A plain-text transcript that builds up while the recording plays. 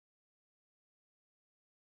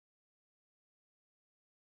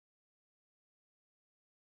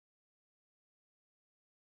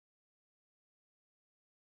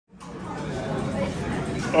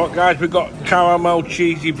Alright guys, we've got caramel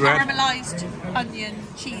cheesy bread. Caramelised onion,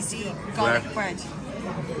 cheesy, garlic bread.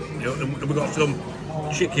 And we've got some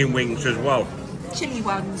chicken wings as well. Chilli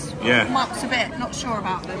ones. Yeah. Mark's a bit not sure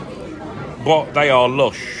about them. But they are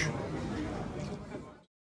lush.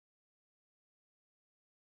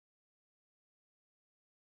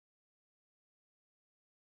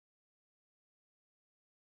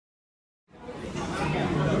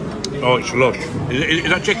 Oh, it's lush. Is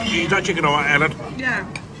that chicken? Is that chicken alright, Helen? Yeah.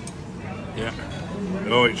 Yeah.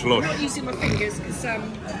 Oh, it's lush. I'm not using my fingers because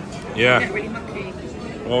yeah. they get really mucky.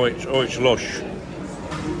 Oh, it's lush.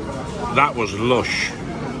 That was lush.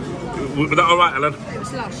 Was that alright, Helen? It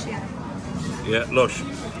was lush, yeah. Yeah, lush.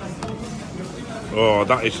 Oh,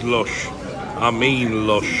 that is lush. I mean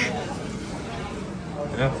lush.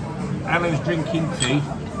 Yeah. Helen's drinking tea,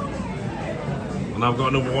 and I've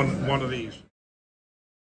got another one of these.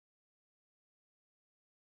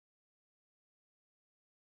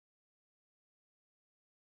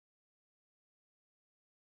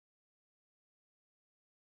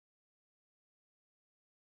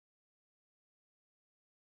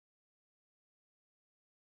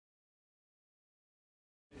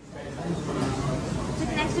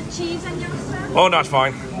 Cheese on your stuff? Oh, that's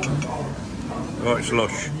fine. Oh, it's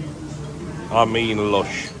lush. I mean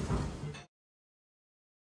lush.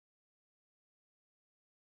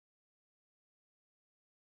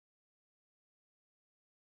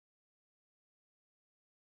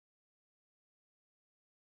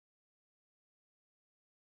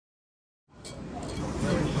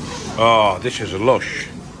 Oh, this is lush.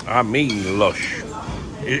 I mean lush.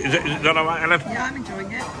 Is that alright, Helen? Yeah, I'm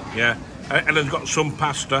enjoying it. Yeah. Helen's got some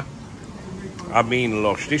pasta. I mean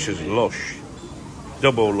lush. This is lush.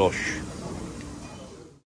 Double lush.